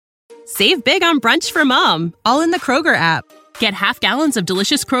Save big on brunch for mom, all in the Kroger app. Get half gallons of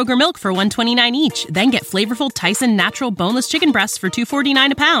delicious Kroger milk for $1.29 each. Then get flavorful Tyson natural boneless chicken breasts for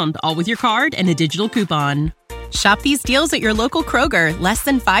 $2.49 a pound, all with your card and a digital coupon. Shop these deals at your local Kroger, less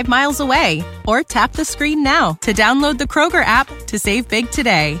than 5 miles away. Or tap the screen now to download the Kroger app to save big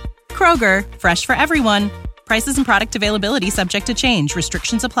today. Kroger, fresh for everyone. Prices and product availability subject to change.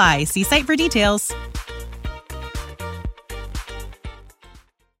 Restrictions apply. See site for details.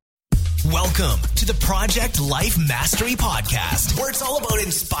 Welcome to the Project Life Mastery Podcast, where it's all about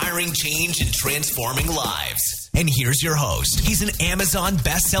inspiring change and transforming lives. And here's your host. He's an Amazon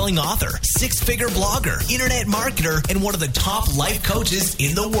best-selling author, six-figure blogger, internet marketer, and one of the top life coaches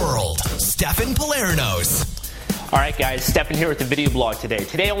in the world, Stefan Palernos. All right, guys, Stefan here with the video blog today.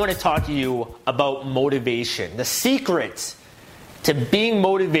 Today I want to talk to you about motivation, the secret to being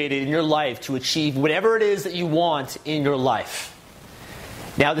motivated in your life to achieve whatever it is that you want in your life.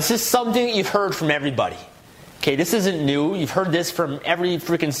 Now, this is something that you've heard from everybody. Okay, this isn't new. You've heard this from every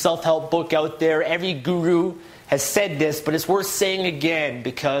freaking self-help book out there. Every guru has said this, but it's worth saying again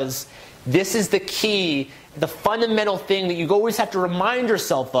because this is the key, the fundamental thing that you always have to remind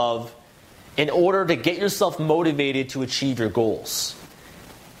yourself of in order to get yourself motivated to achieve your goals.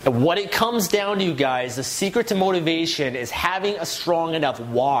 And what it comes down to, you guys, the secret to motivation is having a strong enough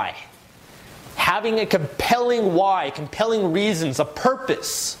why. Having a compelling why, compelling reasons, a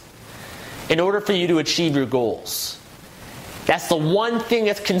purpose in order for you to achieve your goals. That's the one thing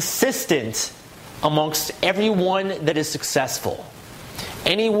that's consistent amongst everyone that is successful.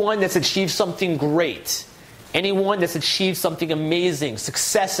 Anyone that's achieved something great, anyone that's achieved something amazing,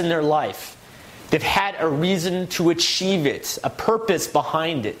 success in their life, they've had a reason to achieve it, a purpose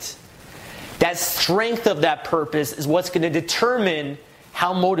behind it. That strength of that purpose is what's going to determine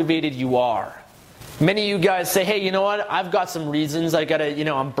how motivated you are. Many of you guys say, hey, you know what? I've got some reasons.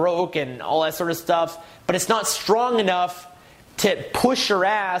 I'm broke and all that sort of stuff. But it's not strong enough to push your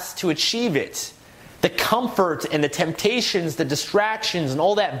ass to achieve it. The comfort and the temptations, the distractions and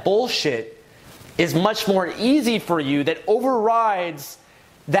all that bullshit is much more easy for you that overrides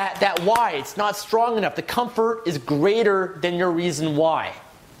that why. It's not strong enough. The comfort is greater than your reason why.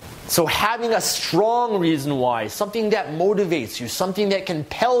 So having a strong reason why, something that motivates you, something that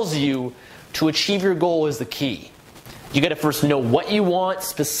compels you to achieve your goal is the key. You got to first know what you want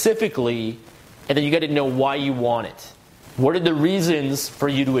specifically, and then you got to know why you want it. What are the reasons for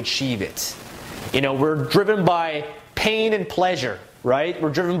you to achieve it? You know, we're driven by pain and pleasure, right?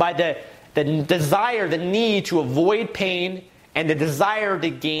 We're driven by the desire, the need to avoid pain, and the desire to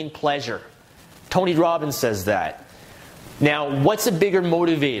gain pleasure. Tony Robbins says that. Now, what's a bigger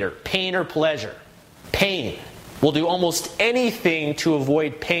motivator, pain or pleasure? Pain. We'll do almost anything to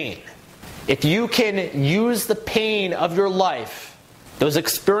avoid pain. If you can use the pain of your life, those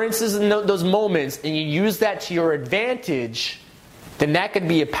experiences and those moments, and you use that to your advantage, then that could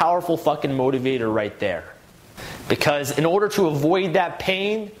be a powerful fucking motivator right there. Because in order to avoid that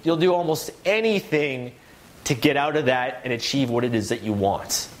pain, you'll do almost anything to get out of that and achieve what it is that you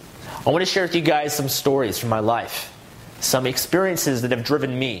want. I want to share with you guys some stories from my life, some experiences that have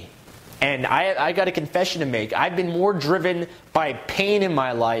driven me. And I got a confession to make. I've been more driven by pain in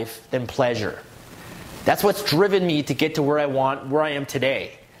my life than pleasure. That's what's driven me to get to where I am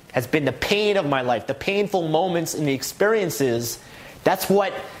today. Has been the pain of my life, the painful moments and the experiences. That's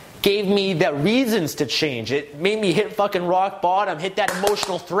what gave me the reasons to change. It made me hit fucking rock bottom, hit that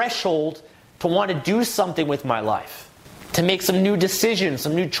emotional threshold to want to do something with my life, to make some new decisions,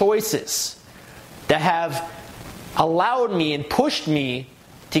 some new choices that have allowed me and pushed me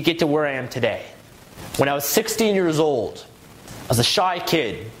to get to where I am today. When I was 16 years old, I was a shy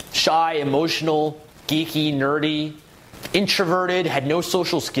kid. Shy, emotional, geeky, nerdy, introverted, had no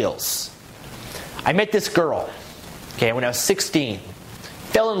social skills. I met this girl, when I was 16.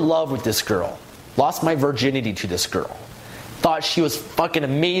 Fell in love with this girl. Lost my virginity to this girl. Thought she was fucking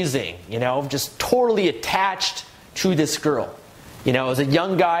amazing, just totally attached to this girl. As a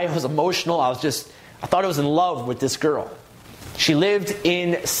young guy, I was emotional. I thought I was in love with this girl. She lived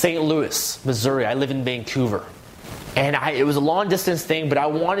in St. Louis, Missouri. I live in Vancouver. And it was a long distance thing, but I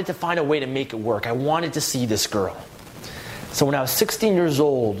wanted to find a way to make it work. I wanted to see this girl. So when I was 16 years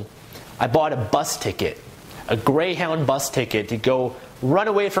old, I bought a bus ticket, a Greyhound bus ticket to go run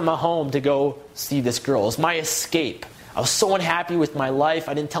away from my home to go see this girl. It was my escape. I was so unhappy with my life.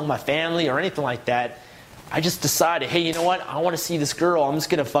 I didn't tell my family or anything like that. I just decided, hey, you know what? I want to see this girl. I'm just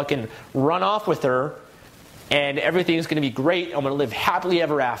going to fucking run off with her. And everything's going to be great. I'm going to live happily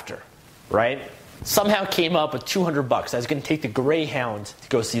ever after, right? Somehow came up with $200. I was going to take the Greyhound to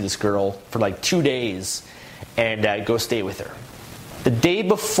go see this girl for like 2 days and go stay with her. The day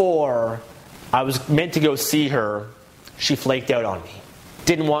before I was meant to go see her, she flaked out on me.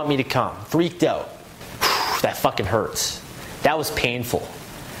 Didn't want me to come. Freaked out. That fucking hurts. That was painful.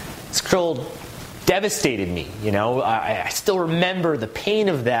 This girl devastated me, you know. I still remember the pain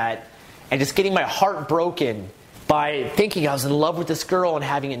of that and just getting my heart broken by thinking I was in love with this girl and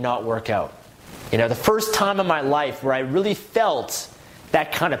having it not work out. You know, the first time in my life where I really felt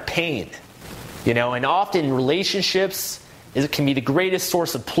that kind of pain. You know, and often relationships can be the greatest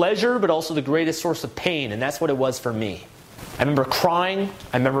source of pleasure, but also the greatest source of pain, and that's what it was for me. I remember crying.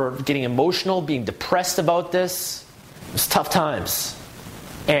 I remember getting emotional, being depressed about this. It was tough times.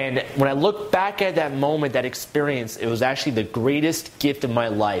 And when I look back at that moment, that experience, it was actually the greatest gift of my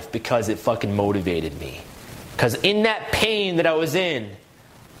life because it fucking motivated me. Because in that pain that I was in,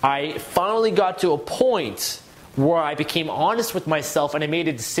 I finally got to a point where I became honest with myself and I made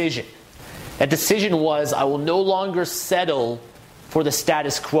a decision. That decision was, I will no longer settle for the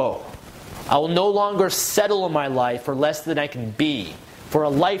status quo. I will no longer settle in my life for less than I can be. For a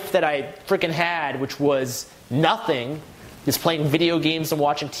life that I freaking had, which was nothing, just playing video games and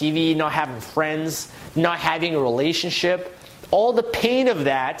watching TV, not having friends, not having a relationship. All the pain of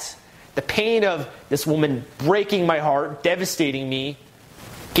that, the pain of this woman breaking my heart, devastating me,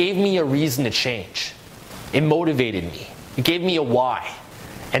 gave me a reason to change. It motivated me. It gave me a why.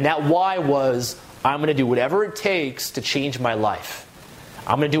 And that why was, I'm going to do whatever it takes to change my life.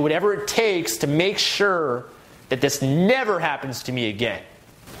 I'm going to do whatever it takes to make sure that this never happens to me again.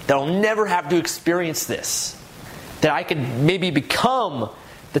 That I'll never have to experience this. That I can maybe become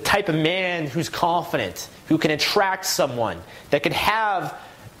the type of man who's confident, who can attract someone, that could have,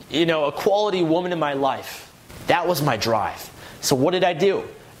 you know, a quality woman in my life. That was my drive. So what did I do?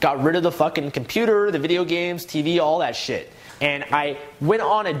 Got rid of the fucking computer, the video games, TV, all that shit. And I went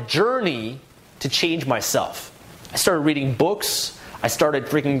on a journey to change myself. I started reading books. I started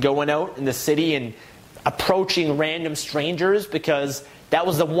freaking going out in the city and approaching random strangers because that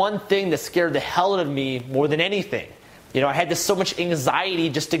was the one thing that scared the hell out of me more than anything. You know, I had so much anxiety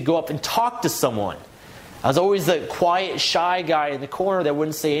just to go up and talk to someone. I was always the quiet, shy guy in the corner that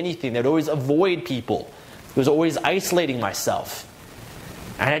wouldn't say anything, that would always avoid people. I was always isolating myself.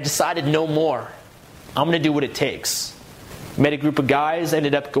 And I decided no more. I'm going to do what it takes. Met a group of guys,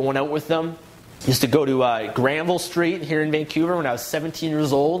 ended up going out with them. Used to go to Granville Street here in Vancouver when I was 17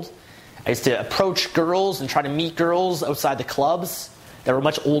 years old. I used to approach girls and try to meet girls outside the clubs that were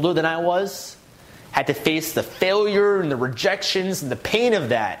much older than I was. Had to face the failure and the rejections and the pain of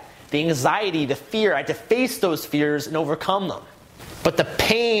that. The anxiety, the fear. I had to face those fears and overcome them. But the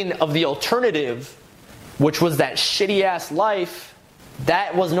pain of the alternative, which was that shitty-ass life,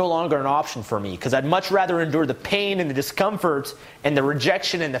 that was no longer an option for me. Because I'd much rather endure the pain and the discomfort and the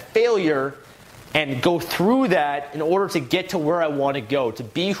rejection and the failure and go through that in order to get to where I want to go, to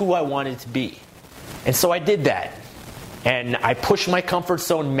be who I wanted to be. And so I did that. And I pushed my comfort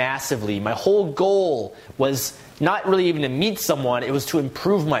zone massively. My whole goal was not really even to meet someone, it was to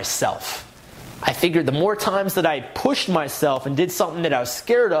improve myself. I figured the more times that I pushed myself and did something that I was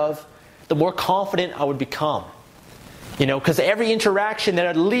scared of, the more confident I would become. You know, because every interaction that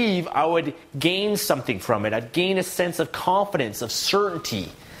I'd leave, I would gain something from it. I'd gain a sense of confidence, of certainty.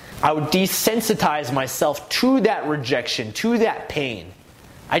 I would desensitize myself to that rejection, to that pain.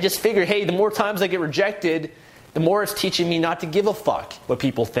 I just figured, hey, the more times I get rejected, the more it's teaching me not to give a fuck what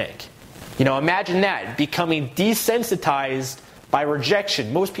people think. You know, imagine that, becoming desensitized by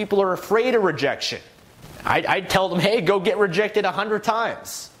rejection. Most people are afraid of rejection. I'd tell them, hey, go get rejected 100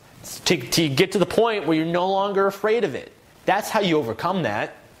 times to get to the point where you're no longer afraid of it. That's how you overcome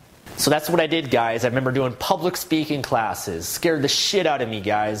that. So that's what I did, guys. I remember doing public speaking classes. Scared the shit out of me,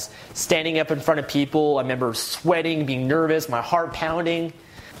 guys. Standing up in front of people. I remember sweating, being nervous, my heart pounding.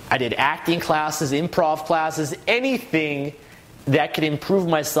 I did acting classes, improv classes, anything that could improve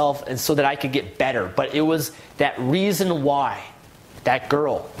myself and so that I could get better. But it was that reason why. That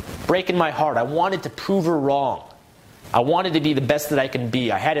girl, breaking my heart. I wanted to prove her wrong. I wanted to be the best that I can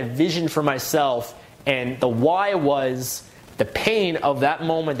be. I had a vision for myself, and the why was the pain of that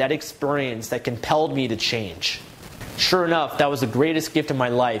moment, that experience that compelled me to change. Sure enough, that was the greatest gift of my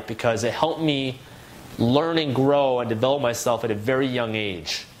life because it helped me learn and grow and develop myself at a very young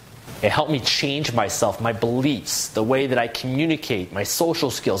age. It helped me change myself, my beliefs, the way that I communicate, my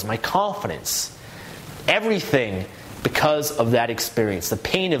social skills, my confidence. Everything because of that experience, the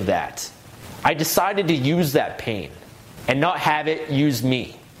pain of that. I decided to use that pain and not have it use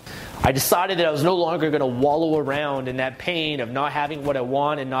me. I decided that I was no longer going to wallow around in that pain of not having what I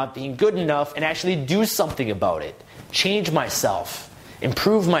want and not being good enough and actually do something about it. Change myself,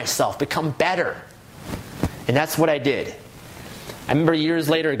 improve myself, become better. And that's what I did. I remember years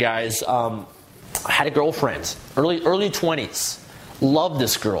later, guys, I had a girlfriend, early 20s. Loved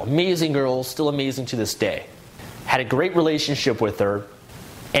this girl, amazing girl, still amazing to this day. Had a great relationship with her.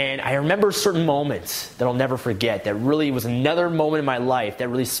 And I remember certain moments that I'll never forget that really was another moment in my life that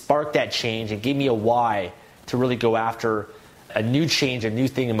really sparked that change and gave me a why to really go after a new change, a new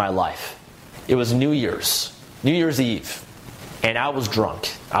thing in my life. It was New Year's Eve. And I was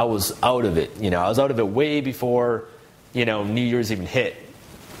drunk. I was out of it. I was out of it way before, New Year's even hit.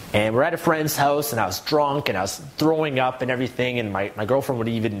 And we're at a friend's house, and I was drunk, and I was throwing up and everything, and my girlfriend would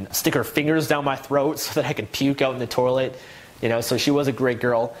even stick her fingers down my throat so that I could puke out in the toilet. So she was a great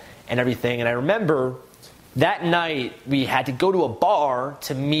girl and everything. And I remember that night we had to go to a bar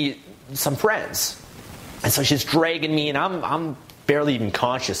to meet some friends. And so she's dragging me, and I'm barely even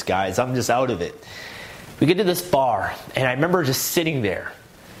conscious, guys. I'm just out of it. We get to this bar, and I remember just sitting there,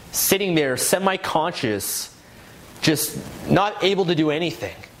 semi-conscious, just not able to do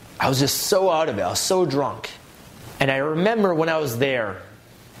anything. I was just so out of it. I was so drunk. And I remember when I was there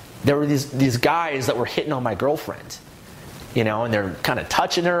were these guys that were hitting on my girlfriend. And they're kind of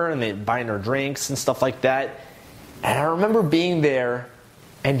touching her, and they're buying her drinks and stuff like that. And I remember being there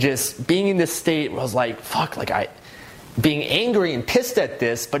and just being in this state where I was like, fuck, being angry and pissed at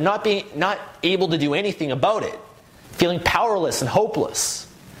this, but not able to do anything about it. Feeling powerless and hopeless.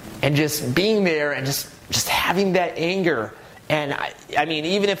 And just being there and just having that anger. And I mean,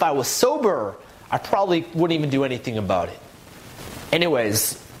 even if I was sober, I probably wouldn't even do anything about it.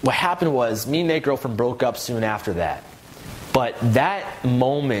 Anyways, what happened was me and that girlfriend broke up soon after that. But that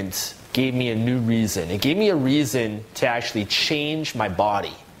moment gave me a new reason. It gave me a reason to actually change my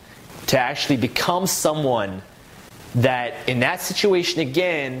body. To actually become someone that, in that situation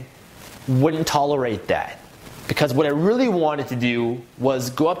again, wouldn't tolerate that. Because what I really wanted to do was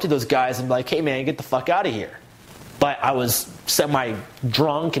go up to those guys and be like, hey man, get the fuck out of here. But I was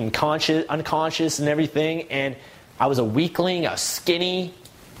semi-drunk and unconscious and everything, and I was a weakling, I was skinny.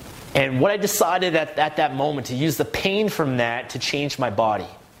 And what I decided at that moment to use the pain from that to change my body.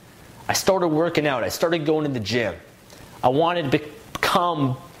 I started working out. I started going to the gym. I wanted to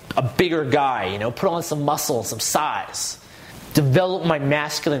become a bigger guy, put on some muscle, some size. Develop my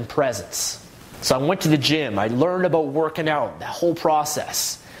masculine presence. So I went to the gym. I learned about working out, that whole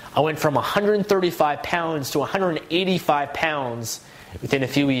process. I went from 135 pounds to 185 pounds within a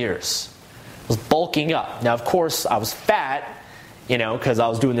few years. I was bulking up. Now, of course, I was fat, because I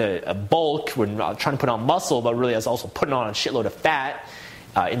was doing a bulk when I was trying to put on muscle, but really I was also putting on a shitload of fat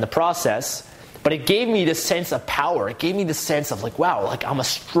in the process. But it gave me this sense of power. It gave me this sense of wow, I'm a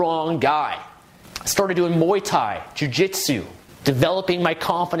strong guy. I started doing Muay Thai, Jiu-Jitsu, developing my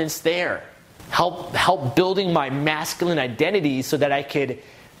confidence there. Help building my masculine identity so that I could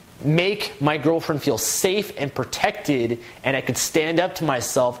make my girlfriend feel safe and protected, and I could stand up to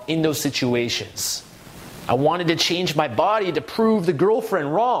myself in those situations. I wanted to change my body to prove the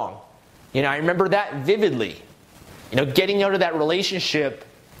girlfriend wrong. I remember that vividly. Getting out of that relationship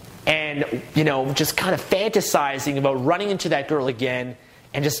and, just kind of fantasizing about running into that girl again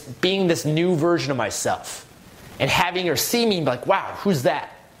and just being this new version of myself. And having her see me and be like, wow, who's that?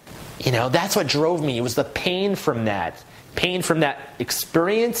 That's what drove me. It was the pain from that. Pain from that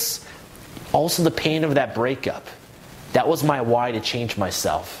experience, also the pain of that breakup. That was my why to change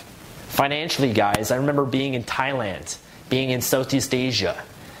myself. Financially, guys, I remember being in Thailand, being in Southeast Asia.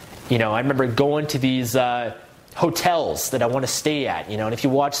 I remember going to these hotels that I want to stay at. And if you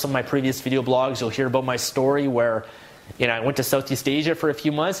watch some of my previous video blogs, you'll hear about my story where, I went to Southeast Asia for a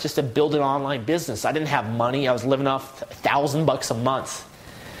few months just to build an online business. I didn't have money. I was living off $1,000 a month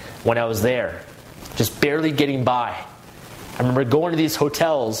when I was there, just barely getting by. I remember going to these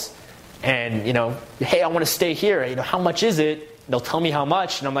hotels and, hey, I want to stay here. How much is it? They'll tell me how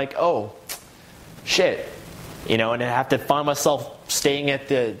much, and I'm like, oh, shit. And I have to find myself staying at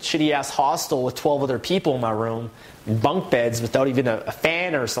the shitty-ass hostel with 12 other people in my room, in bunk beds without even a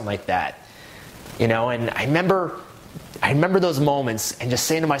fan or something like that. And I remember those moments and just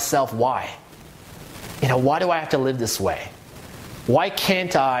saying to myself, why? Why do I have to live this way? Why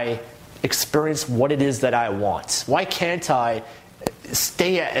can't I experience what it is that I want? Why can't I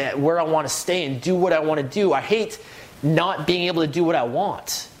stay at where I want to stay and do what I want to do? I hate not being able to do what I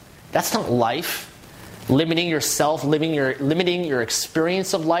want. That's not life. Limiting yourself, limiting your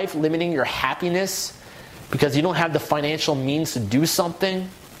experience of life, limiting your happiness because you don't have the financial means to do something.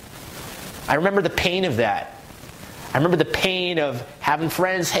 I remember the pain of that. I remember the pain of having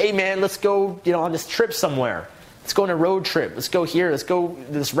friends, hey man, let's go, on this trip somewhere. Let's go on a road trip. Let's go here. Let's go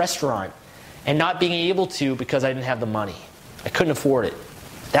to this restaurant. And not being able to because I didn't have the money. I couldn't afford it.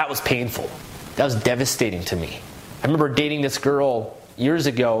 That was painful. That was devastating to me. I remember dating this girl years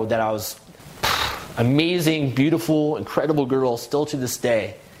ago that I was amazing, beautiful, incredible girl, still to this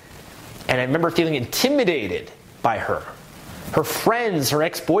day. And I remember feeling intimidated by her. Her friends, her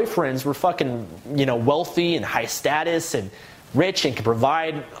ex-boyfriends were fucking, wealthy and high status and rich and could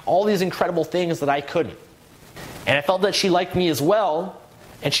provide all these incredible things that I couldn't. And I felt that she liked me as well,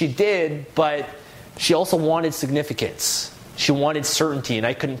 and she did, but she also wanted significance. She wanted certainty, and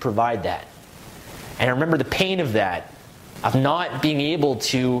I couldn't provide that. And I remember the pain of that, of not being able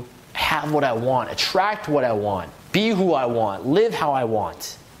to have what I want, attract what I want, be who I want, live how I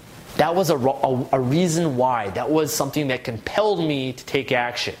want. That was a reason why. That was something that compelled me to take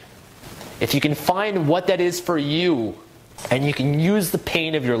action. If you can find what that is for you, and you can use the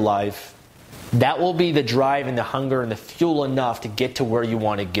pain of your life, that will be the drive and the hunger and the fuel enough to get to where you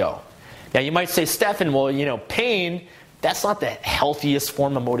want to go. Now you might say, Stefan, well, pain, that's not the healthiest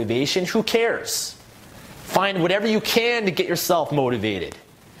form of motivation. Who cares? Find whatever you can to get yourself motivated.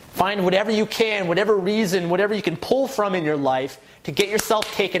 Find whatever you can, whatever reason, whatever you can pull from in your life to get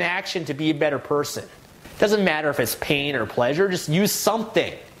yourself taking action to be a better person. Doesn't matter if it's pain or pleasure, just use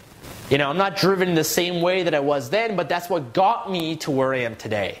something. I'm not driven the same way that I was then, but that's what got me to where I am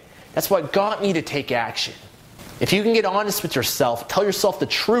today. That's what got me to take action. If you can get honest with yourself, tell yourself the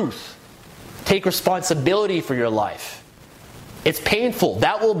truth, take responsibility for your life. It's painful.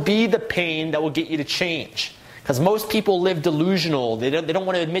 That will be the pain that will get you to change. Because most people live delusional. They don't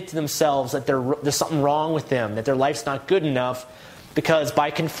want to admit to themselves that there's something wrong with them, that their life's not good enough. Because by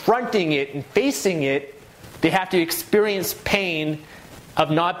confronting it and facing it, they have to experience pain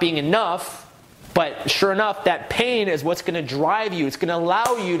of not being enough. But sure enough, that pain is what's going to drive you. It's going to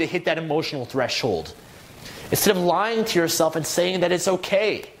allow you to hit that emotional threshold. Instead of lying to yourself and saying that it's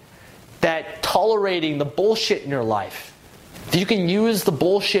okay, that tolerating the bullshit in your life, if you can use the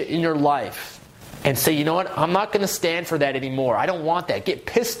bullshit in your life and say, you know what, I'm not going to stand for that anymore. I don't want that. Get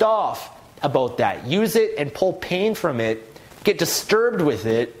pissed off about that. Use it and pull pain from it. Get disturbed with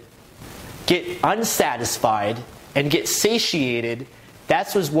it. Get unsatisfied and get satiated.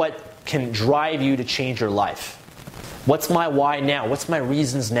 That's what can drive you to change your life. What's my why now? What's my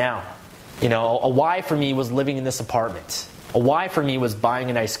reasons now? A why for me was living in this apartment. A why for me was buying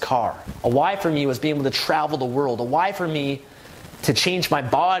a nice car. A why for me was being able to travel the world. A why for me to change my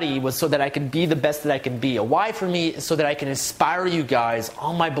body was so that I can be the best that I can be. A why for me is so that I can inspire you guys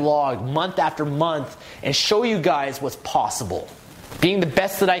on my blog month after month and show you guys what's possible. Being the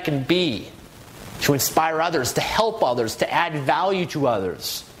best that I can be, to inspire others, to help others, to add value to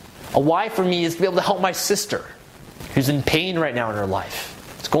others. A why for me is to be able to help my sister, who's in pain right now in her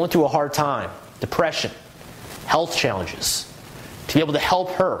life. It's going through a hard time, depression, health challenges. To be able to help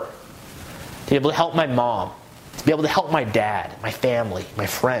her. To be able to help my mom. To be able to help my dad, my family, my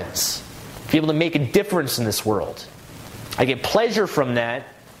friends. To be able to make a difference in this world. I get pleasure from that,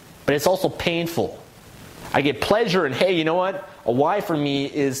 but it's also painful. I get pleasure in, hey, you know what? A why for me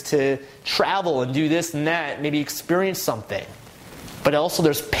is to travel and do this and that, maybe experience something. But also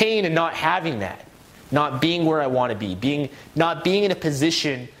there's pain in not having that. Not being where I want to be. Not being in a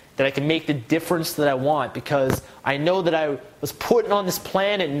position that I can make the difference that I want, because I know that I was put on this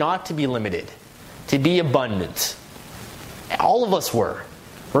planet not to be limited, to be abundant. All of us were.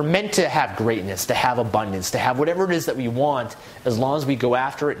 We're meant to have greatness, to have abundance, to have whatever it is that we want, as long as we go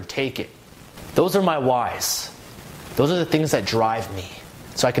after it and take it. Those are my whys. Those are the things that drive me,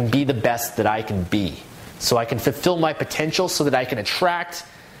 so I can be the best that I can be, so I can fulfill my potential, so that I can attract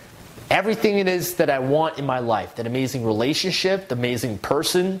everything it is that I want in my life. That amazing relationship, the amazing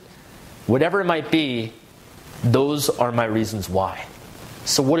person, whatever it might be, those are my reasons why.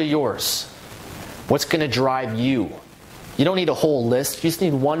 So what are yours? What's going to drive you? You don't need a whole list. You just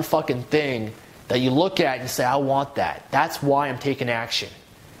need one fucking thing that you look at and say, I want that. That's why I'm taking action.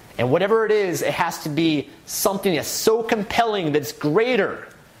 And whatever it is, it has to be something that's so compelling that it's greater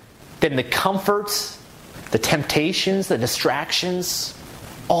than the comforts, the temptations, the distractions,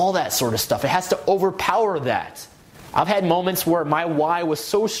 all that sort of stuff. It has to overpower that. I've had moments where my why was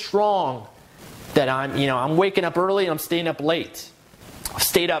so strong that I'm waking up early and I'm staying up late. I've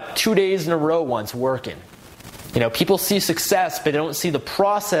stayed up 2 days in a row once working. People see success, but they don't see the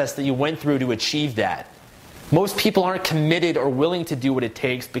process that you went through to achieve that. Most people aren't committed or willing to do what it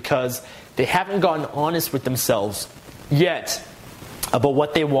takes because they haven't gotten honest with themselves yet about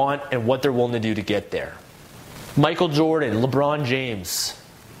what they want and what they're willing to do to get there. Michael Jordan, LeBron James,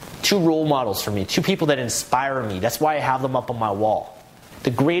 2 role models for me, 2 people that inspire me. That's why I have them up on my wall.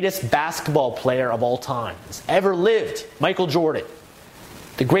 The greatest basketball player of all time has ever lived, Michael Jordan.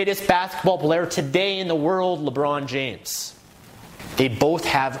 The greatest basketball player today in the world, LeBron James. They both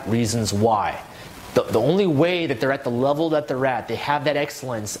have reasons why. The only way that they're at the level that they're at, they have that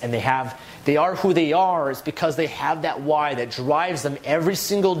excellence, and they are who they are, is because they have that why that drives them every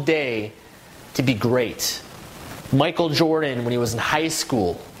single day to be great. Michael Jordan, when he was in high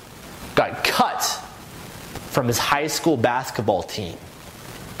school, got cut from his high school basketball team.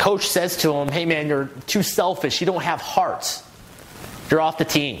 Coach says to him, "Hey man, you're too selfish. You don't have heart. You're off the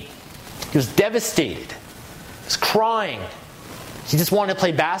team." He was devastated. He was crying. He just wanted to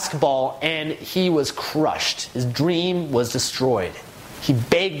play basketball, and he was crushed. His dream was destroyed. He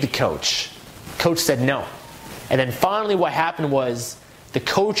begged the coach. Coach said no. And then finally what happened was the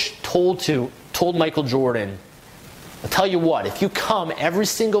coach told Michael Jordan, "I'll tell you what, if you come every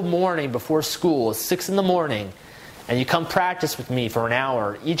single morning before school at 6 in the morning and you come practice with me for an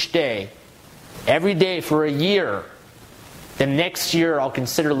hour each day, every day for a year, then next year I'll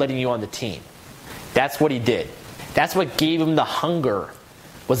consider letting you on the team." That's what he did. That's what gave him the hunger,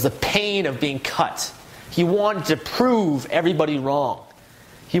 was the pain of being cut. He wanted to prove everybody wrong.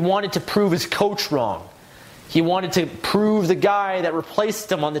 He wanted to prove his coach wrong. He wanted to prove the guy that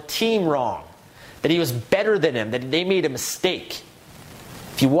replaced him on the team wrong, that he was better than him, that they made a mistake.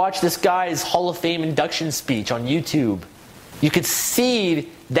 If you watch this guy's Hall of Fame induction speech on YouTube, you could see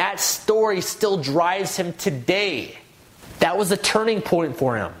that story still drives him today. That was a turning point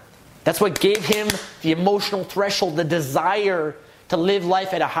for him. That's what gave him the emotional threshold, the desire to live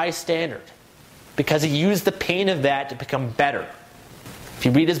life at a high standard, because he used the pain of that to become better. If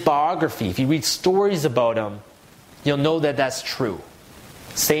you read his biography, if you read stories about him, you'll know that that's true.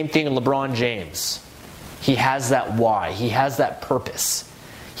 Same thing in LeBron James. He has that why. He has that purpose.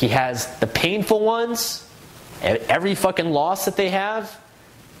 He has the painful ones, every fucking loss that they have.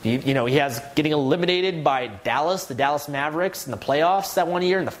 He has getting eliminated by the Dallas Mavericks in the playoffs that one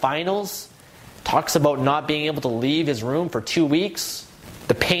year in the finals. Talks about not being able to leave his room for 2 weeks.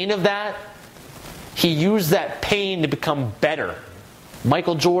 The pain of that, he used that pain to become better.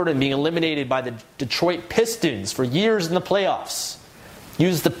 Michael Jordan being eliminated by the Detroit Pistons for years in the playoffs.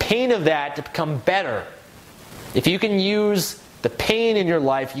 Used the pain of that to become better. If you can use the pain in your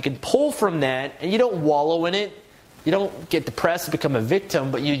life, you can pull from that, and you don't wallow in it. You don't get depressed and become a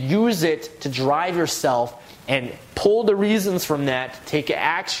victim, but you use it to drive yourself and pull the reasons from that to take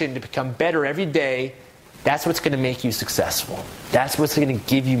action to become better every day. That's what's going to make you successful. That's what's going to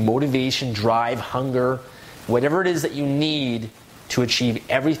give you motivation, drive, hunger, whatever it is that you need to achieve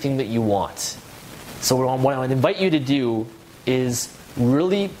everything that you want. So what I would invite you to do is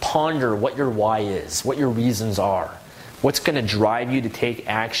really ponder what your why is, what your reasons are, what's going to drive you to take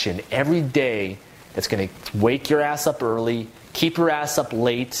action every day. That's going to wake your ass up early, keep your ass up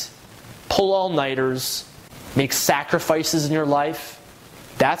late, pull all-nighters, make sacrifices in your life.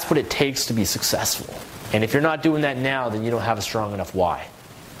 That's what it takes to be successful. And if you're not doing that now, then you don't have a strong enough why.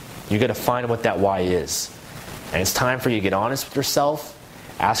 You've got to find what that why is. And it's time for you to get honest with yourself.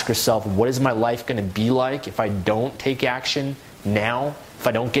 Ask yourself, what is my life going to be like if I don't take action now? If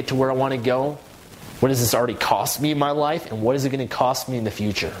I don't get to where I want to go? What does this already cost me in my life? And what is it going to cost me in the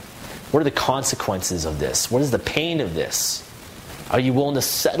future? What are the consequences of this? What is the pain of this? Are you willing to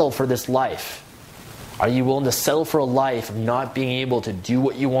settle for this life? Are you willing to settle for a life of not being able to do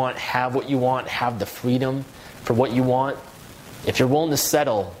what you want, have the freedom for what you want? If you're willing to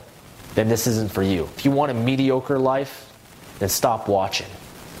settle, then this isn't for you. If you want a mediocre life, then stop watching.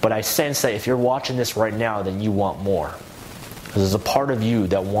 But I sense that if you're watching this right now, then you want more. Because there's a part of you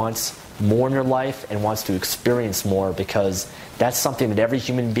that wants more in your life and wants to experience more, because that's something that every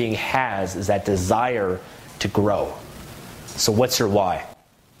human being has, is that desire to grow. So what's your why?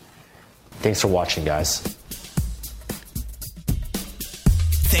 Thanks for watching, guys.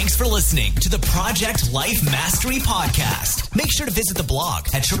 Thanks for listening to the Project Life Mastery Podcast. Make sure to visit the blog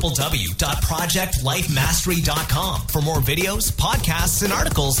at www.projectlifemastery.com for more videos, podcasts, and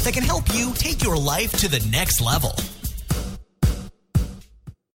articles that can help you take your life to the next level.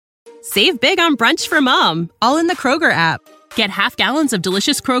 Save big on brunch for mom, all in the Kroger app. Get half gallons of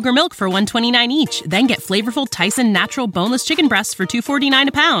delicious Kroger milk for $1.29 each. Then get flavorful Tyson natural boneless chicken breasts for $2.49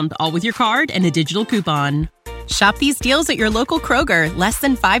 a pound, all with your card and a digital coupon. Shop these deals at your local Kroger, less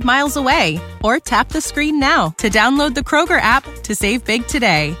than 5 miles away. Or tap the screen now to download the Kroger app to save big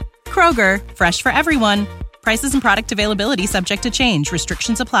today. Kroger, fresh for everyone. Prices and product availability subject to change.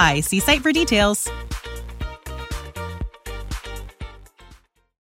 Restrictions apply. See site for details.